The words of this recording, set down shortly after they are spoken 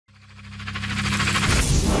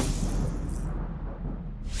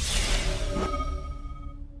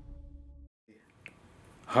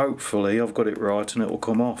hopefully I've got it right and it will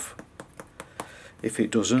come off. If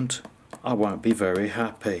it doesn't, I won't be very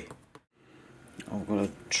happy. I'm going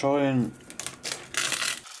to try and...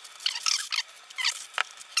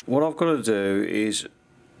 What I've got to do is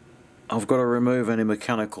I've got to remove any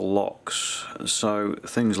mechanical locks, so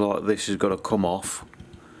things like this has got to come off.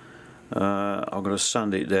 I've got to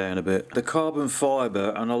sand it down a bit. The carbon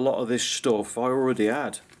fibre and a lot of this stuff I already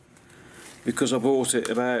had, because I bought it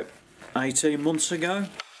about 18 months ago.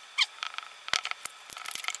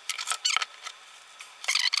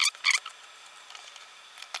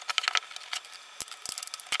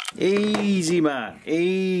 Easy man,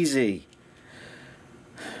 easy.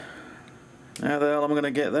 How the hell am I going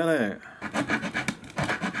to get that out?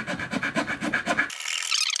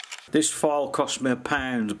 This file cost me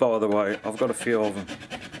 £1, by the way. I've got a few of them.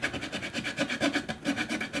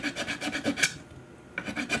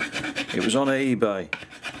 It was on eBay.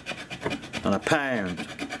 And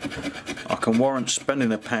 £1. I can warrant spending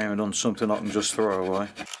 £1 on something I can just throw away.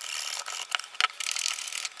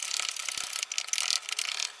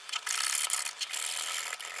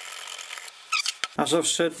 As I've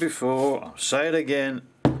said before, I'll say it again,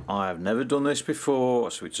 I have never done this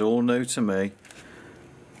before, so it's all new to me.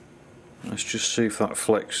 Let's just see if that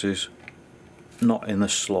flexes. Not in the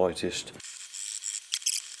slightest.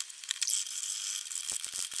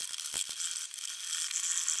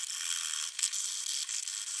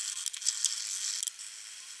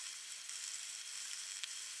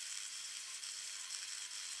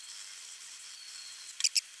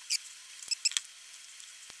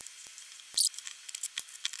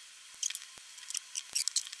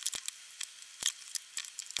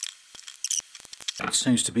 It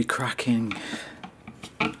seems to be cracking.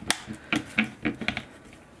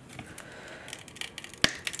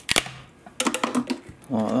 Like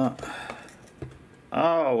that.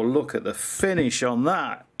 Oh, look at the finish on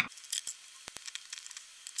that.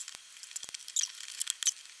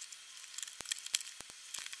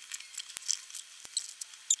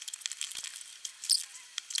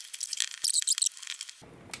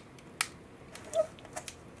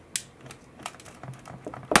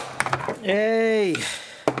 Yay!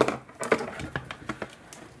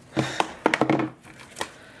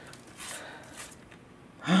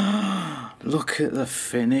 Look at the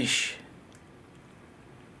finish.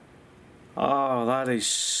 Oh, that is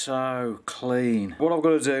so clean. What I've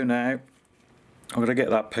got to do now, I've got to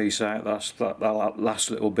get that piece out, that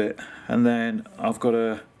last little bit, and then I've got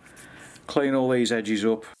to clean all these edges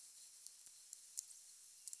up.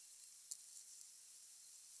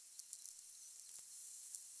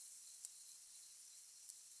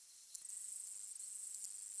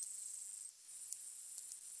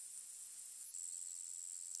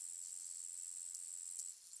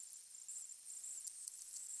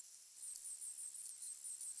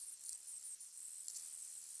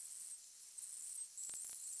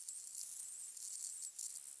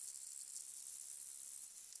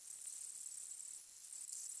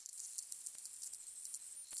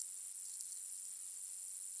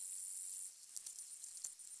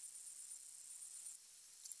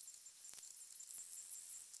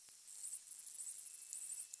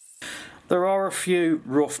 There are a few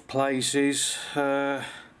rough places. I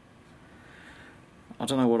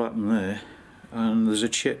don't know what happened there, and there's a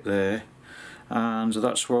chip there, and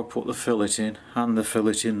that's where I put the fillet in, and the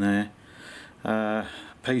fillet in there,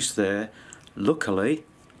 piece there. Luckily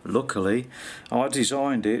I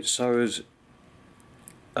designed it so as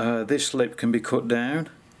this lip can be cut down,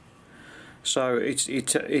 so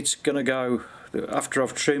it's gonna go, after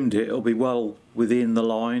I've trimmed it, it'll be well within the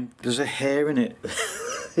line. There's a hair in it.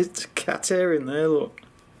 It's a cat hair in there, look.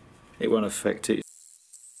 It won't affect it.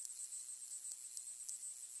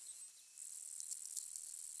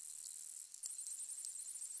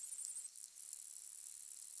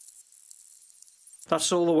 That's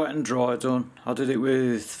all the wet and dry done. I did it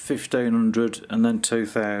with 1500 and then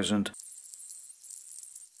 2000.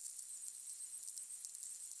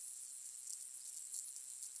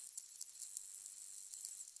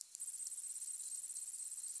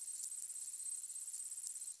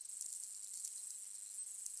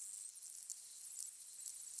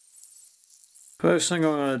 First thing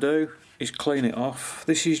I'm going to do is clean it off.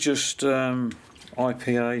 This is just IPA,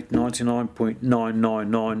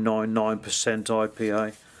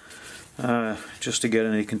 99.99999% IPA, just to get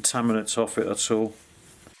any contaminants off it, that's all.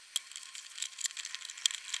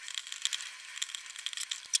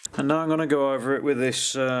 And now I'm going to go over it with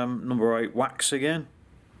this number 8 wax again,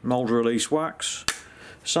 mould release wax,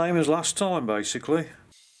 same as last time basically.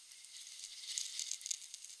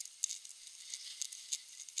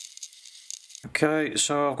 Okay,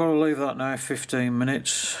 so I've got to leave that now 15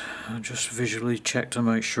 minutes. I just visually check to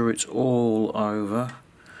make sure it's all over.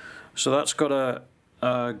 So that's got to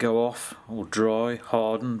go off or dry,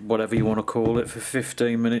 harden, whatever you want to call it, for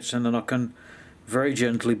 15 minutes, and then I can very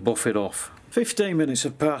gently buff it off. 15 minutes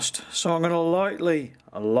have passed, so I'm going to lightly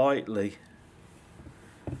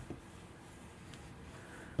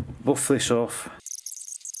buff this off.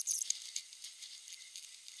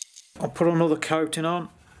 I'll put another coating on,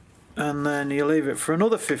 and then you leave it for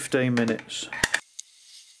another 15 minutes.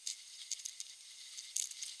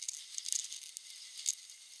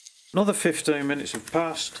 Another 15 minutes have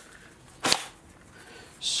passed,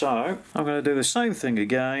 so I'm going to do the same thing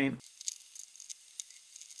again.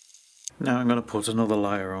 Now I'm going to put another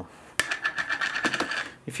layer on.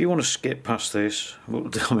 If you want to skip past this, well,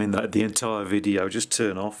 I mean the entire video, just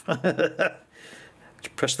turn off.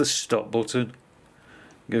 Just press the stop button.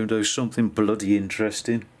 Go and do something bloody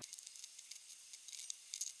interesting.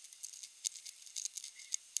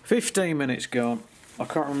 15 minutes gone. I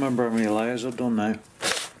can't remember how many layers I've done now.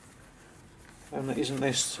 And isn't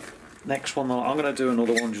this next one? I'm going to do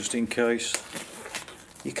another one just in case.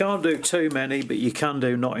 You can't do too many, but you can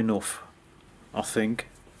do not enough, I think.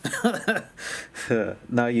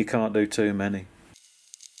 No, you can't do too many.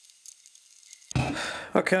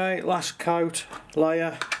 Okay, last coat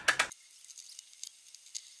layer.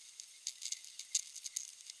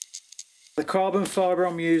 The carbon fibre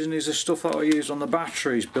I'm using is the stuff that I used on the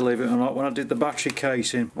batteries, believe it or not, when I did the battery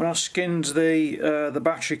casing. When I skinned the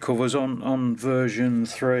battery covers on version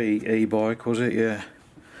 3 e-bike, was it? Yeah.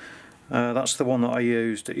 That's the one that I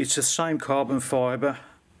used. It's the same carbon fibre,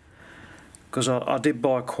 because I did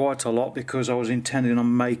buy quite a lot because I was intending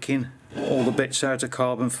on making all the bits out of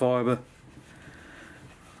carbon fibre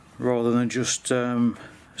rather than just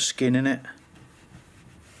skinning it.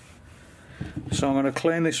 So I'm going to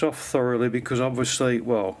clean this off thoroughly, because obviously,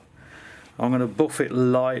 well, I'm going to buff it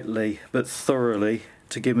lightly but thoroughly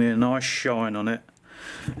to give me a nice shine on it,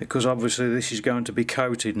 because obviously this is going to be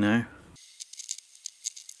coated now.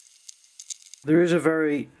 There is a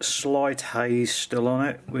very slight haze still on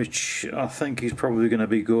it, which I think is probably going to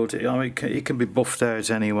be good. I mean, it can be buffed out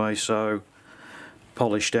anyway, so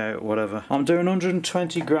polished out, whatever. I'm doing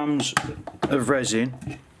 120 grams of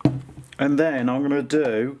resin, and then I'm going to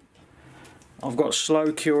do, I've got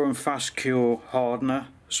slow cure and fast cure hardener,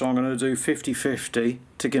 so I'm going to do 50-50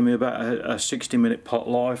 to give me about a 60-minute pot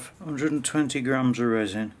life. 120 grams of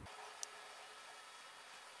resin.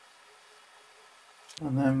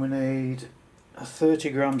 And then we need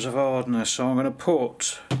 30 grams of hardener, so I'm going to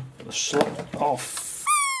put the slot off.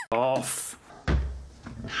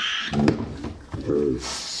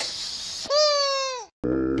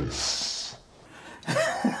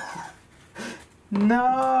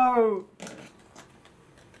 No!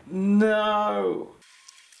 No!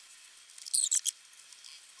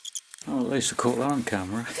 Oh, at least I caught that on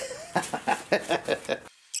camera.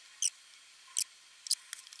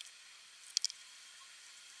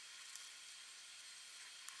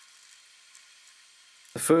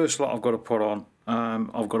 The first lot I've got to put on,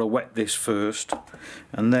 I've got to wet this first,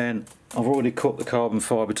 and then I've already cut the carbon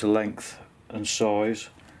fibre to length and size,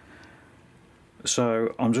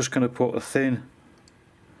 so I'm just going to put a thin-ish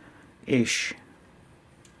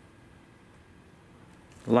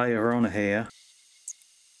layer on here.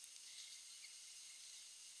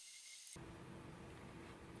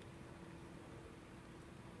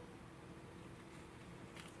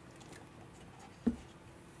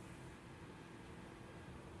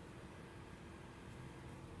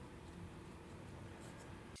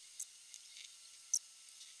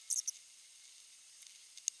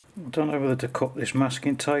 I don't know whether to cut this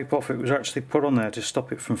masking tape off. It was actually put on there to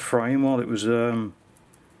stop it from fraying while it was in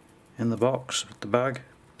the box, the bag,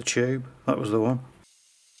 the tube. That was the one.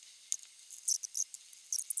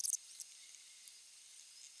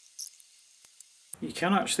 You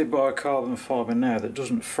can actually buy a carbon fibre now that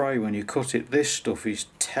doesn't fray when you cut it. This stuff is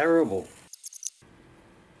terrible.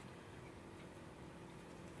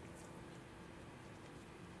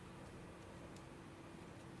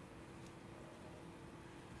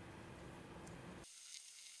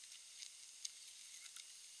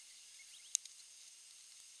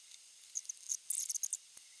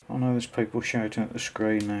 I know there's people shouting at the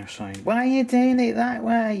screen now saying, "Why are you doing it that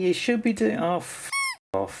way? You should be doing it." Oh, f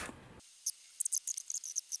off.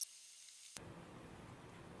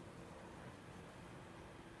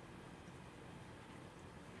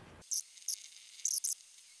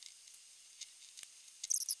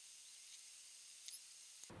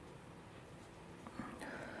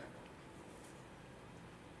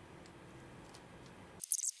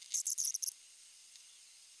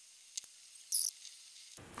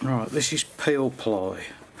 Right, this is peel ply,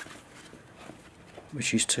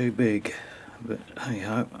 which is too big, but hey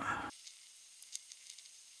ho.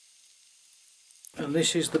 And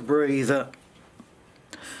this is the breather.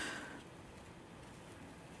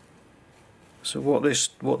 So what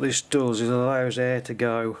this does is allows air to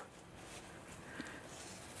go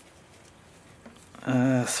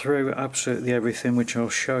through absolutely everything, which I'll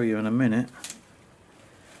show you in a minute.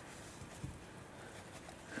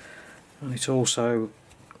 And it's also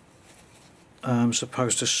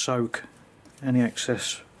supposed to soak any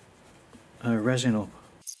excess resin up.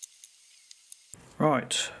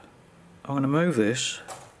 Right, I'm going to move this.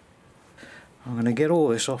 I'm going to get all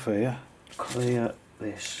this off here, clear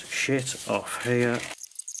this shit off here.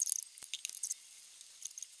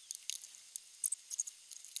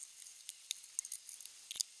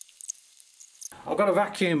 I've got a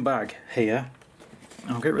vacuum bag here.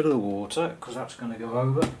 I'll get rid of the water because that's going to go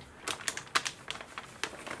over.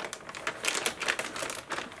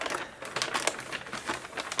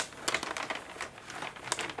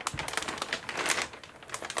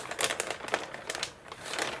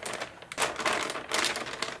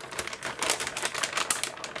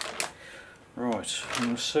 Right, I'm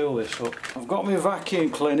going to seal this up. I've got my vacuum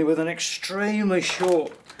cleaner with an extremely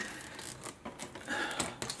short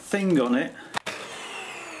thing on it.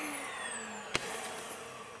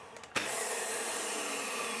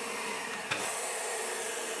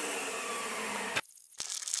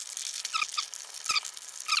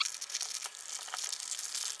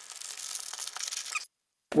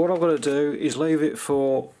 What I've got to do is leave it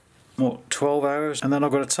for, what, 12 hours, and then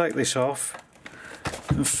I've got to take this off,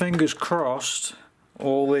 and fingers crossed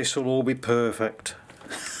all this will all be perfect.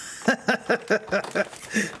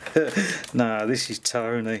 Nah, this is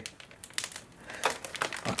Tony.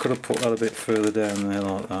 I could have put that a bit further down there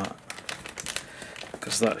like that,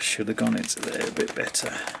 because that should have gone into there a bit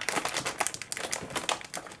better.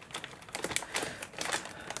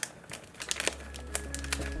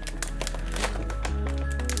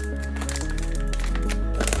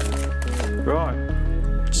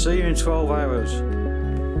 Right, see you in 12 hours.